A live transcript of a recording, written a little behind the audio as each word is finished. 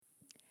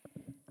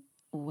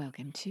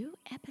Welcome to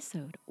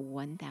episode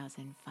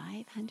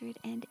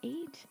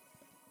 1508,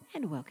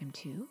 and welcome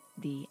to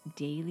the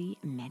Daily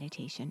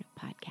Meditation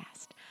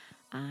Podcast.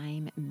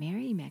 I'm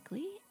Mary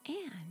Meckley,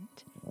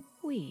 and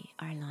we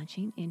are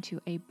launching into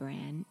a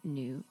brand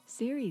new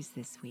series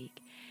this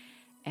week.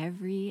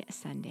 Every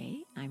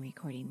Sunday, I'm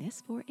recording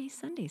this for a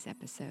Sunday's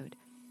episode.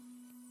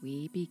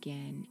 We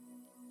begin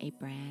a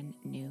brand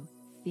new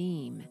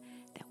theme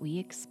that we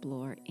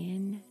explore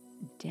in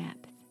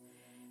depth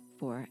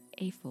for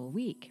a full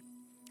week.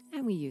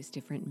 And we use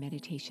different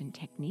meditation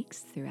techniques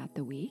throughout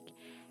the week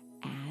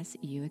as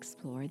you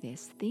explore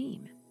this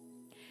theme.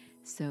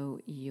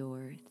 So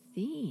your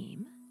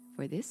theme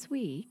for this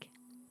week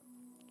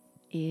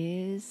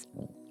is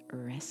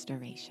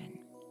restoration.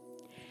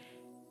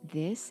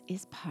 This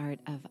is part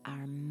of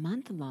our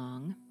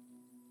month-long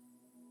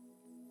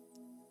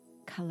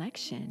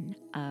collection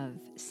of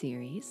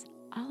series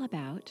all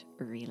about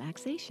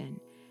relaxation,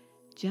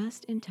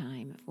 just in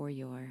time for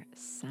your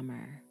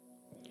summer.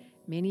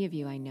 Many of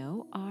you I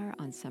know are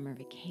on summer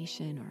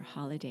vacation or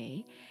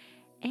holiday,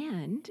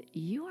 and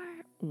you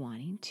are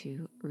wanting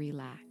to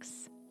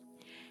relax.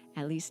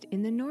 At least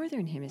in the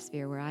Northern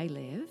Hemisphere where I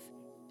live,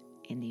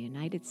 in the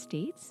United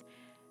States,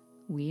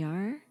 we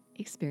are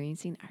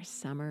experiencing our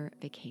summer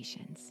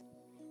vacations.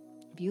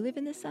 If you live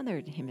in the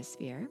Southern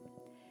Hemisphere,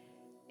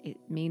 it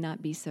may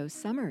not be so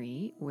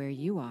summery where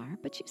you are,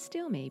 but you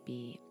still may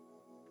be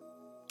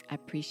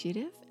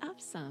appreciative of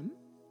some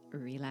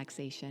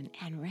relaxation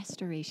and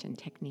restoration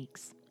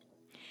techniques.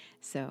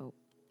 So,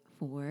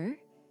 for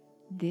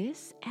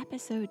this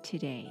episode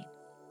today,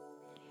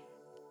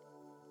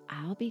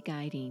 I'll be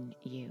guiding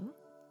you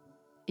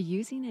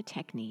using a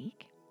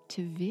technique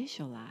to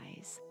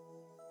visualize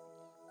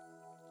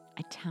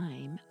a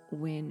time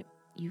when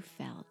you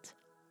felt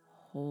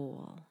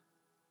whole.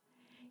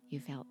 You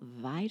felt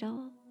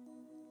vital,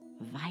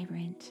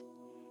 vibrant,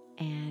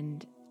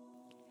 and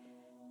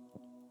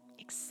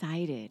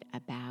excited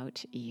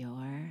about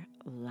your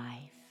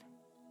life.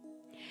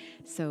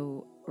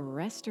 So,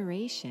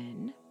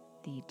 restoration,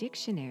 the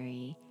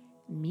dictionary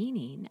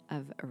meaning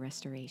of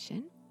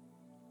restoration,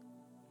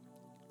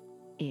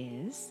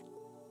 is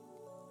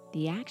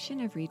the action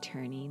of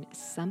returning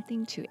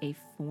something to a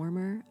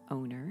former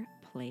owner,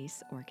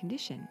 place, or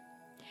condition.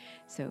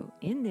 So,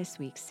 in this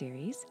week's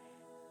series,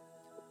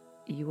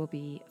 you will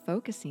be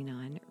focusing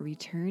on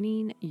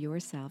returning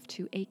yourself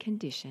to a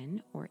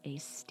condition or a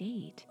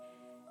state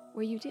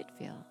where you did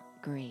feel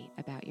great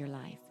about your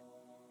life.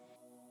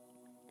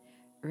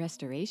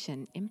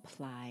 Restoration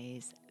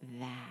implies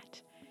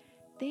that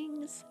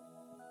things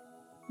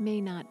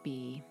may not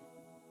be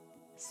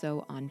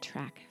so on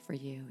track for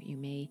you. You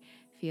may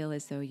feel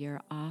as though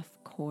you're off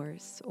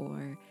course,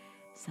 or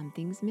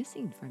something's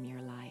missing from your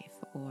life,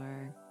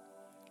 or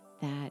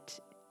that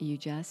you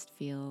just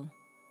feel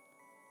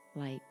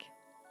like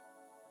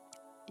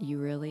you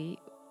really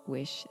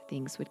wish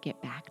things would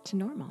get back to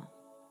normal.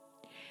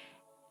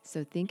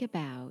 So think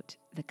about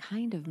the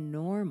kind of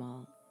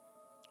normal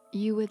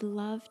you would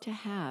love to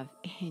have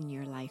in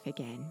your life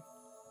again.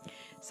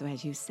 So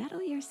as you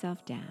settle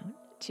yourself down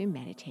to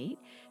meditate,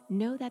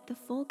 know that the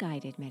full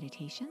guided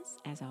meditations,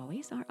 as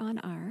always, are on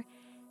our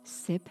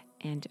Sip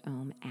and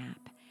Om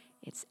app.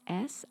 It's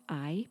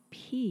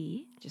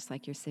S-I-P, just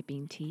like you're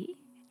sipping tea,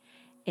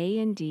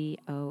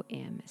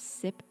 A-N-D-O-M,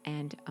 Sip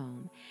and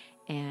Om.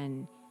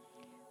 And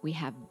we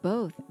have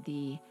both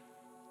the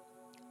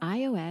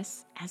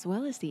iOS as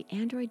well as the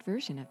Android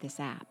version of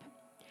this app.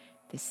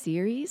 The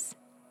series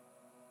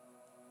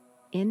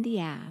in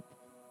the app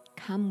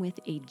come with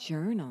a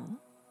journal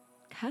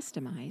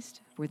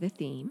customized for the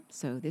theme.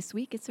 So this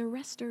week it's a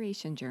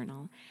restoration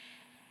journal,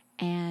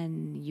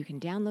 and you can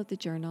download the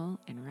journal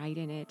and write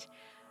in it.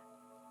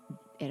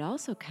 It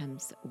also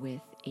comes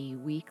with a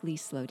weekly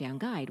slow down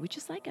guide, which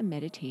is like a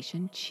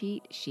meditation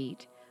cheat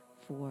sheet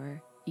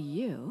for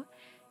you.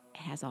 It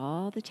has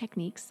all the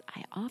techniques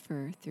I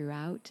offer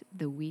throughout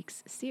the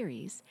week's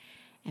series.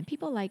 And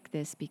people like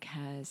this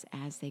because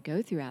as they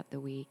go throughout the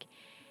week,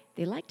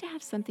 they like to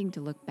have something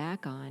to look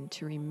back on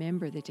to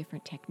remember the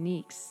different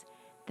techniques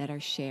that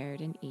are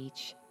shared in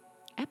each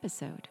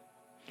episode.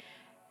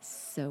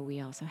 So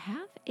we also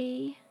have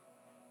a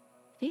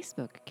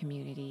Facebook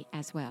community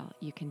as well.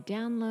 You can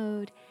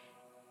download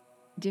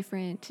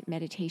different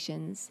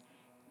meditations,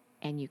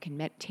 and you can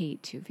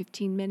meditate to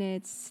 15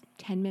 minutes,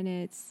 10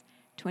 minutes,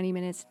 20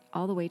 minutes,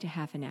 all the way to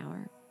half an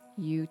hour.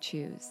 You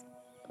choose.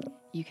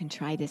 You can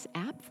try this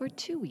app for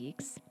 2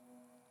 weeks,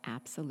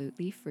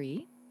 absolutely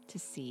free, to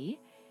see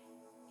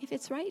if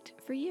it's right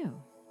for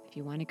you, if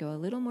you want to go a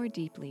little more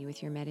deeply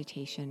with your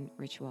meditation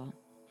ritual.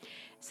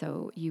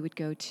 So you would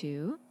go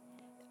to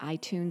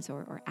iTunes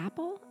or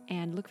Apple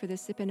and look for the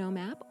Sip and Om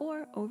app,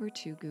 or over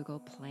to Google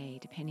Play,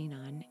 depending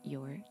on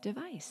your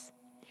device.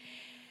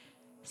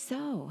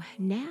 So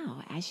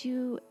now, as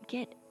you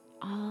get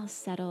all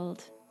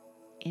settled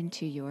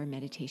into your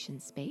meditation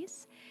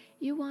space,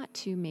 you want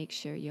to make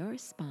sure your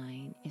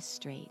spine is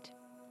straight.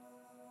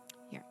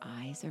 Your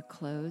eyes are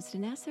closed,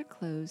 and as they're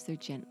closed, they're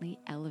gently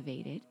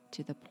elevated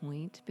to the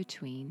point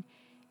between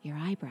your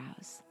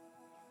eyebrows.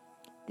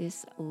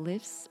 This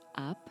lifts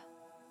up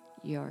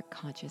your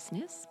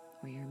consciousness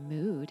or your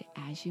mood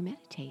as you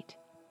meditate.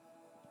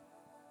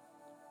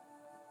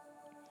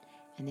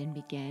 And then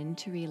begin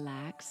to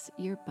relax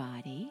your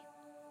body.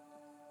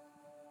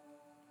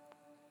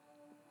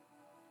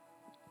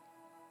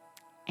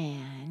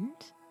 And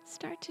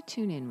start to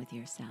tune in with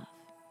yourself.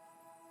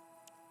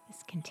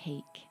 This can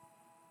take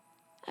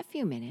a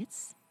few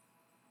minutes.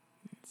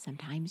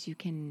 Sometimes you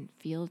can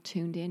feel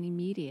tuned in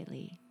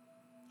immediately.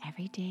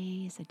 Every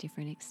day is a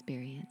different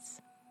experience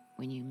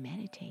when you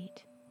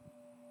meditate.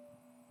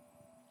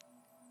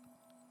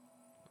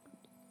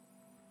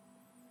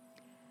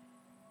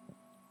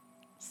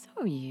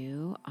 So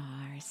you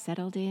are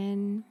settled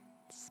in,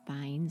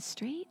 spine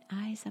straight,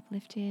 eyes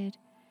uplifted,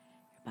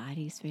 your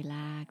body's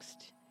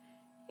relaxed,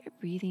 you're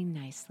breathing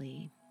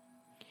nicely.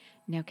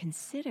 Now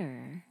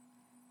consider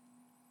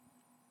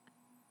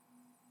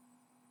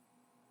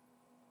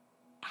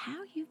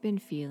how you've been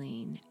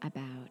feeling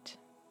about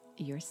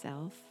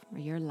yourself or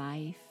your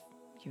life,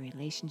 your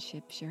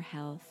relationships, your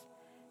health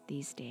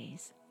these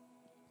days.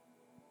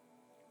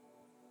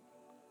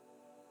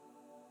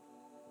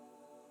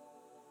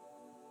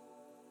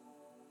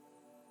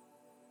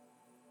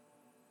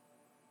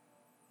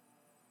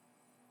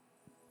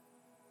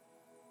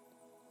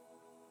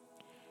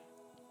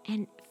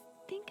 And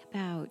think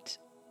about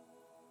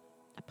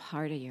a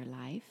part of your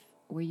life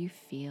where you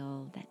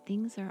feel that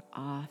things are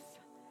off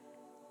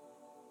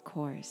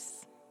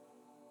course.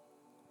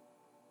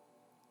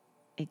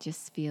 It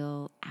just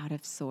feels out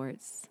of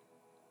sorts.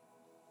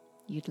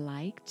 You'd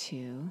like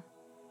to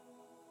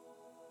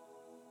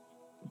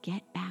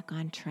get back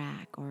on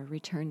track or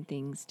return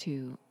things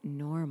to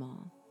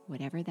normal,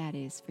 whatever that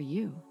is for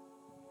you.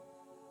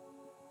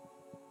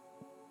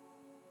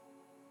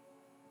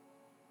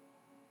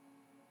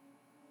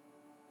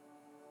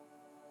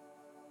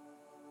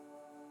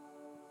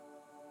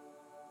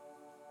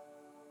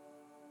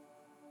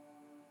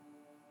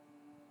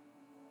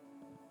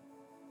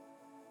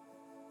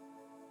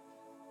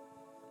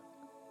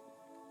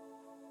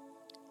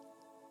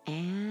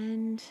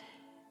 And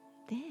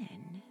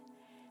then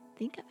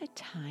think of a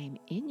time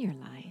in your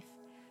life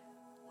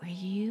where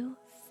you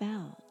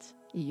felt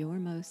your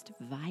most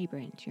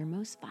vibrant, your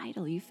most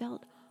vital. You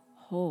felt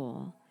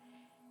whole.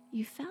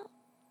 You felt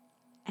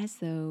as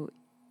though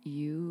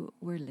you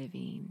were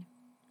living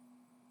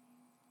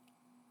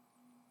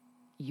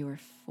your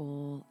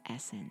full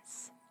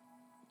essence.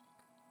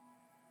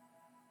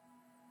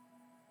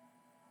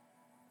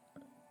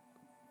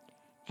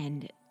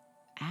 And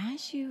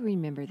as you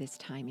remember this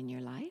time in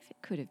your life,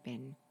 it could have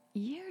been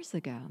years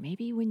ago,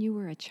 maybe when you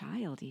were a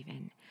child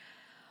even,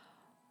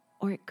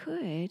 or it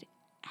could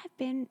have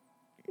been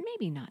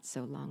maybe not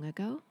so long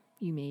ago.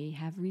 You may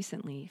have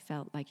recently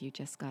felt like you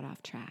just got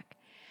off track.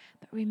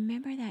 But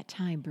remember that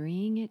time,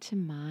 bring it to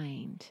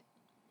mind.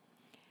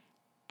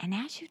 And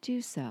as you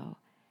do so,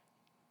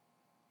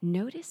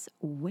 notice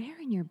where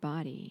in your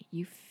body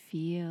you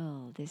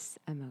feel this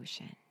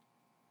emotion.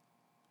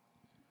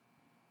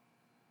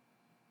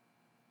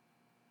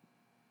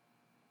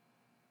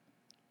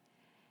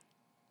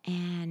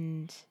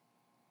 And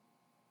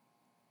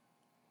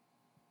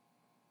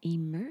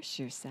immerse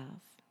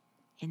yourself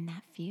in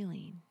that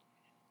feeling.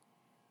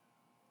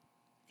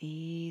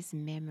 These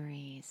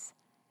memories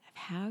of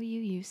how you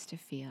used to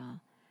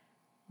feel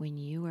when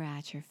you were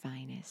at your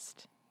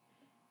finest,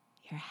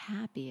 your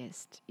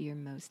happiest, your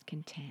most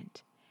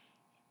content.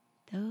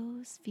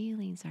 Those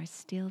feelings are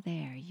still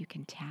there. You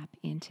can tap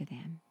into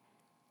them.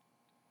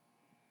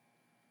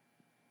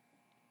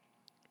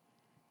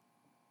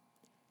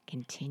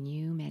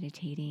 Continue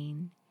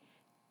meditating,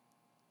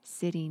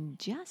 sitting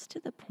just to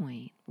the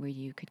point where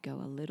you could go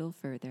a little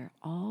further.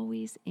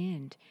 Always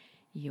end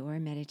your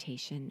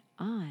meditation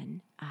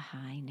on a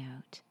high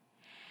note.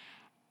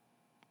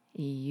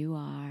 You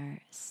are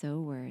so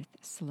worth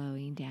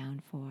slowing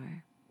down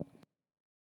for.